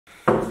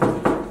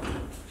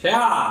谁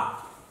啊？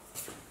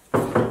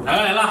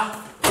来了！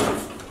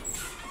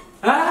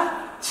哎，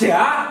姐，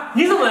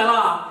你怎么来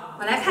了？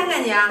我来看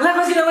看你啊！来，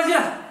快进来，快进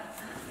来！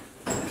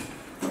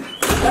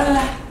来，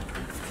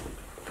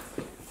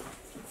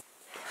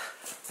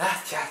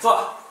来，姐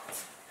坐。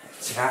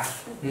姐，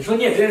你说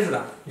你也真是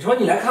的，你说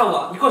你来看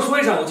我，你跟我说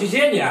一声，我去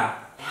接你。哎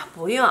呀，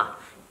不用，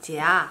姐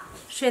啊，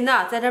顺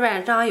道在这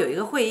边正好有一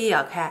个会议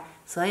要开，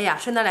所以啊，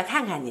顺道来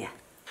看看你。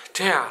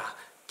这样啊，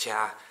姐，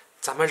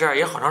咱们这儿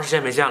也好长时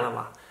间没见了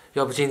嘛，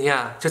要不今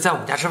天就在我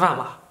们家吃饭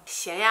吧？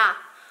行呀，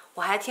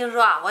我还听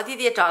说我弟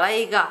弟找了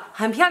一个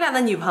很漂亮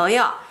的女朋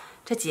友，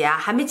这姐啊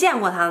还没见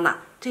过她呢，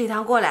这一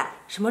趟过来，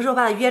什么时候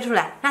把她约出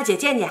来，让姐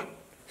见见？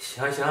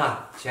行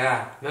啊，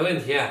姐，没问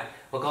题。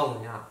我告诉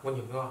你啊，我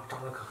女朋友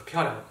长得可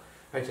漂亮了，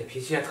而且脾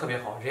气也特别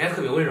好，人也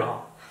特别温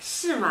柔。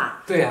是吗？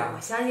对呀，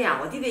我相信啊，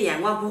我弟弟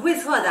眼光不会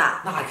错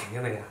的。那肯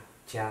定的呀，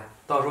姐，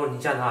到时候你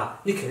见她，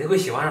你肯定会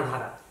喜欢上她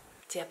的。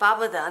姐巴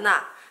不得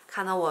呢，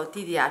看到我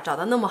弟弟啊找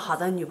到那么好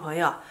的女朋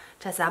友，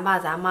这咱爸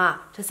咱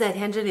妈这在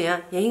天之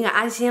灵也应该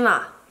安心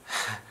了。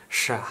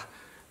是啊，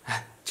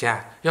哎，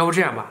姐，要不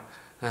这样吧，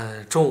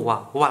中午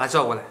啊，我把她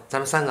叫过来，咱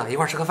们3个一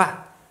块吃个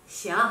饭。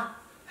行。哎，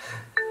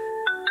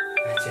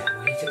姐，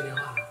我给你接个电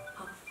话吧。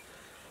好。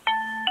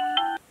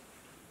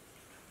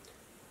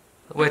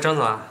喂，张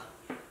总啊，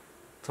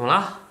怎么了？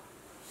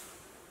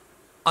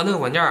啊，那个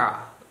文件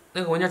啊，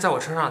那个文件在我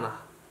车上呢。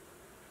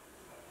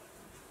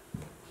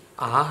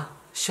啊，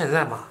现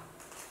在吗？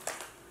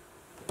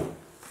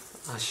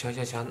啊，行，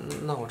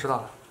那我知道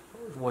了，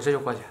我这就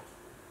过去。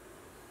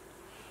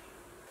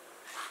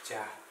姐，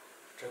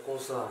这公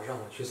司啊让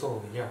我去送个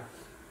文件，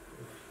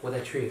我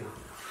得去一趟。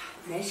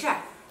没事儿，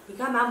你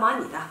干嘛忙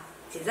你的，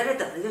姐在这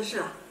等着就是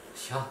了。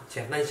行，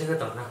姐，那你现在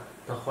等着，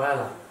等回来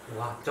了，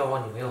我叫我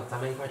女朋友，咱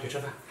们一块去吃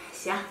饭。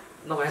行，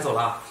那我也走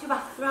了。去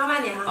吧，路上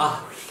慢点哈。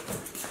啊。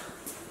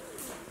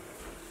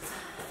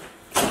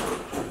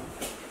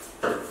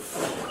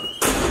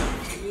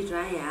一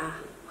转眼啊，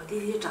我弟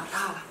弟就长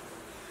大了，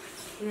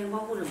天天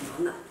光顾着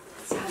忙呢，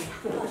家里啊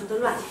到处都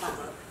乱七八糟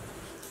的。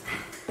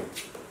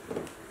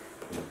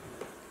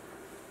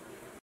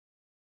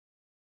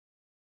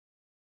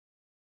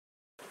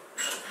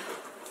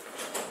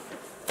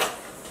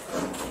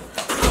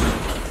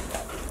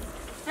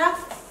呀，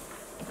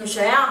你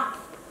谁呀？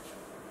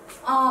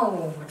哦，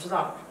我知道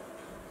了，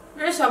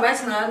这是小白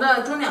请来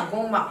的钟点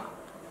工吧？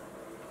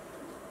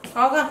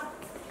好好看。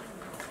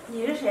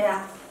你是谁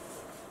呀？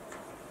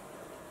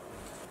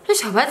这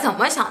小白怎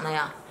么想的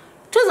呀？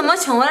这怎么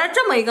请回来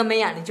这么一个没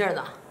眼力劲儿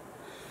的？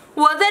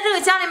我在这个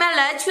家里面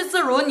来去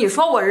自如，你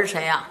说我是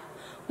谁呀？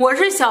我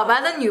是小白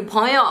的女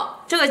朋友，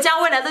这个家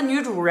未来的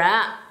女主人。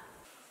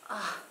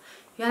啊，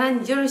原来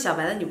你就是小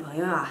白的女朋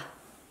友啊！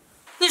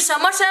你什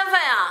么身份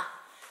呀？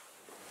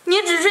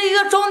你只是一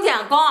个钟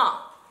点工，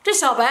这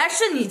小白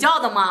是你叫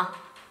的吗？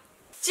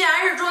既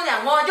然是钟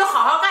点工，就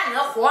好好干你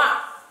的活。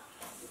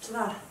知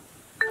道了。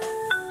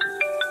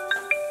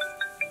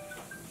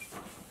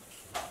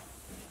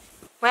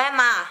喂，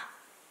妈。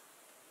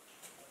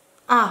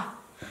啊，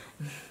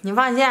你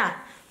放心，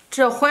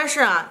这婚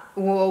事啊，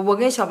我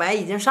跟小白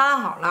已经商量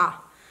好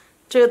了，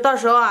这个到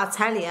时候啊，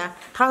彩礼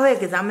他会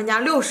给咱们家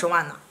60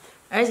万呢，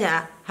而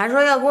且还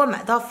说要给我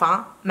买套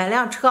房，买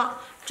辆车，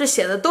这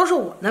写的都是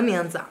我的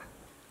名字。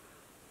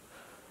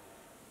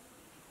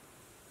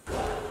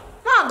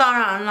那当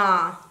然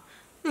了，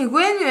你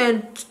闺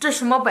女这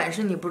什么本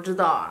事你不知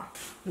道啊？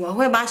我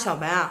会把小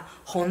白啊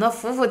哄得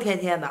服服帖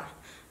帖的，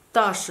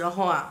到时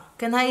候啊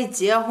跟他一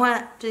结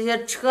婚，这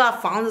些车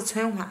房子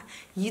存款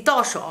一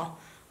到手，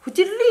我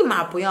就立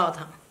马不要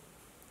他。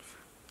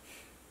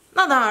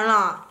那当然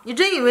了，你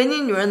真以为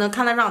你女人能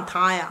看得上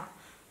他呀？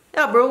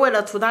要不是为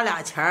了图他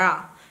俩钱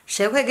啊，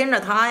谁会跟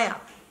着他呀？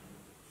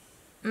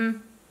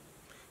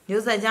你就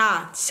在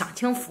家享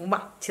清福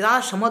吧，其他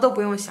的什么都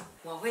不用想，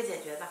我会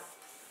解决的。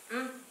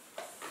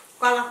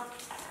挂了。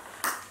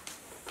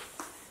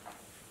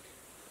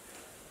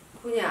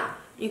姑娘，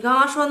你刚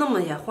刚说那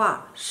么些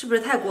话，是不是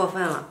太过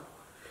分了？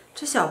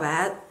这小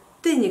白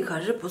对你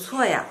可是不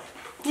错呀，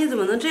你怎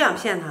么能这样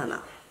骗他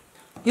呢？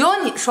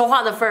有你说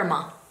话的份儿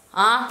吗？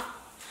啊，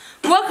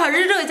我可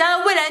是这个家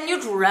的未来女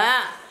主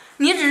人，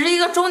你只是一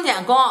个钟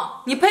点工，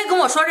你配跟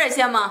我说这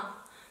些吗？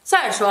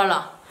再说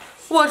了，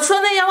我说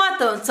那些话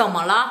怎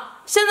么了？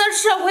现在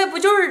社会不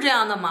就是这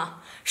样的吗？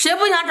谁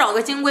不想找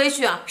个金龟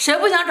婿啊？谁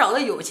不想找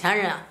个有钱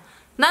人啊？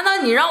难道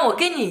你让我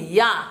跟你一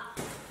样？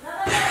难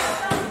道让我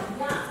像你一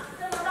样，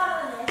这么大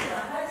的年纪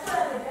了，还出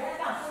来给别人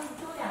干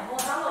钟点工，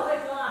打扫卫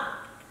生啊？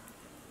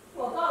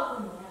我告诉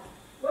你，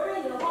我这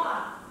以后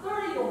啊都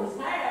是有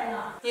钱人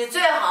了。你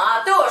最好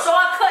啊对我说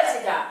话客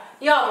气点，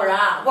要不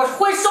然我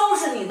会收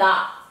拾你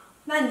的。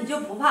那你就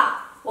不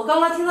怕我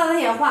刚刚听到那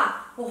些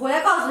话，我回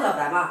来告诉小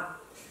白吗？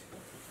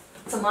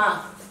怎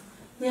么？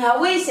你还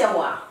威胁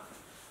我啊？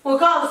我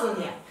告诉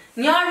你，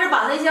你要是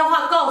把那些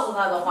话告诉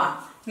他的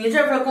话，你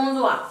这份工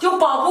作啊就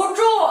保不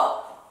住。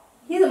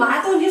你怎么还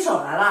动起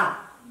手来了？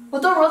我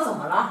动手怎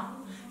么了？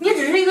你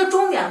只是一个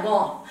钟点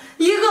工，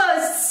一个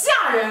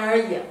下人而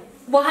已，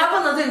我还不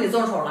能对你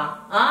动手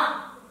了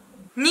啊？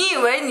你以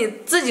为你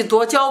自己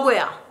多娇贵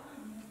啊？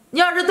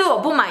要是对我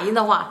不满意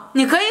的话，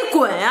你可以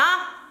滚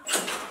呀！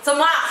怎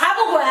么还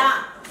不滚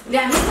啊？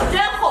脸皮可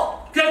真厚！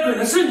该滚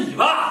的是你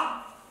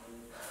吧？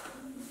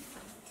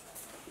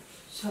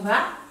小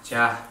白，姐，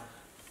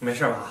没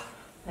事吧？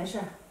没事。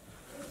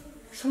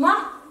什么？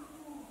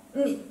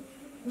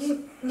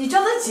你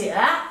叫她姐？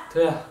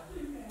对呀，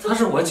她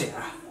是我姐。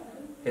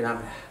李大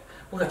美，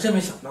我可真没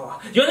想到啊，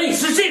原来你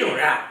是这种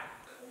人。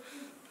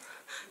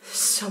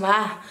小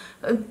白，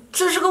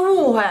这是个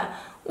误会，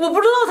我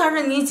不知道她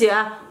是你姐，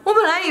我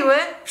本来以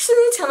为是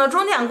你请的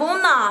钟点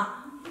工呢。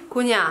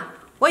姑娘，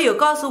我有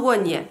告诉过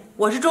你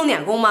我是钟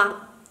点工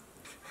吗？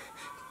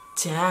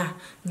姐，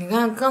你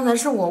看刚才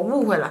是我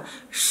误会了，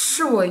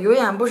是我有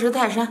眼不识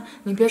泰山，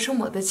你别生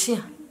我的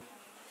气。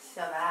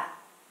小白，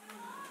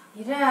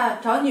你这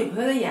找女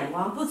朋友的眼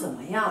光不怎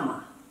么样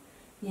嘛，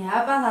你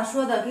还把她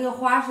说的跟个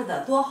花似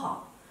的，多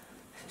好。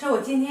这我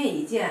今天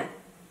一见，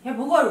也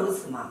不过如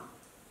此嘛。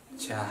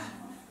姐，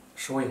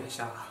是我眼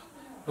瞎了，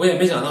我也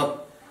没想到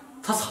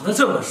他藏得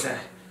这么深，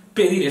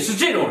背地里是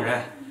这种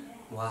人，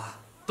我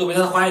都被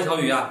他的花言巧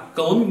语啊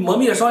给蒙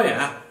蔽了双眼。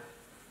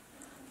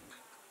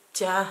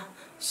姐，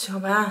小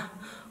白，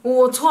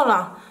我错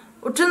了，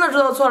我真的知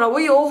道错了，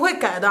我以后会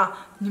改的。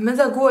你们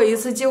再给我一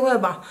次机会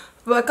吧，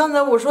把刚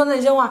才我说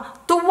那些话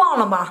都忘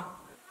了吧。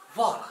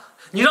忘了？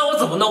你让我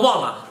怎么能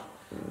忘了？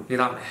李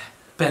大美，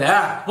本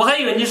来我还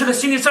以为你是个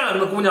心地善良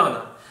的姑娘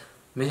呢，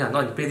没想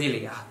到你背地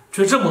里啊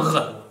却这么恶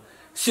毒。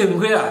幸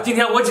亏啊，今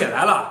天我姐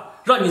来了，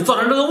让你造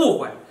成这个误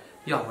会，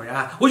要不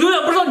然我永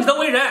远不知道你的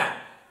为人。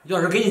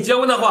要是给你结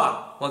婚的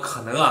话，我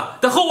可能啊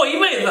得后悔一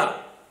辈子。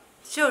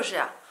就是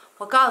啊，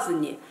我告诉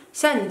你，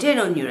像你这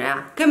种女人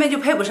啊，根本就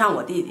配不上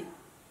我弟弟。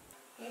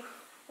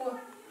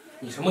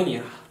你什么你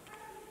啊？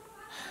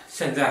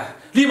现在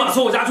立马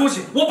从我家出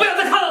去，我不想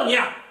再看到你。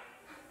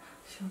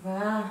小白，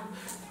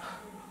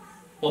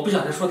我不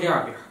想再说第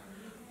二遍，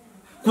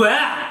滚！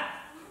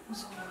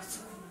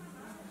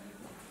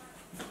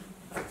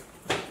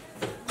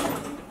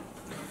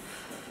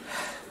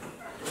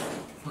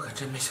我可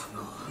真没想到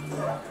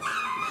啊！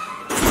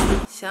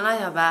行了，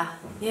小白，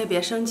你也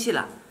别生气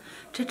了。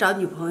这找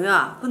女朋友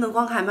啊，不能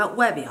光看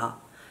外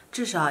表，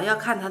至少要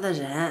看她的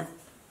人，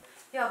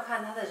要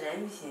看她的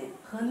人品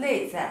和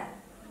内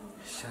在。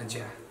行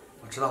姐，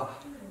我知道了，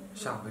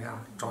下回啊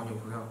找女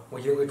朋友我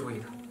一定会注意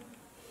的。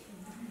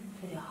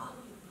这就好。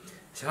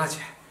行了姐，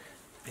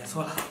别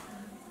错了，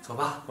走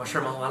吧，我事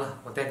儿忙完了，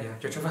我带你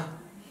去吃饭。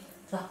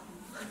走。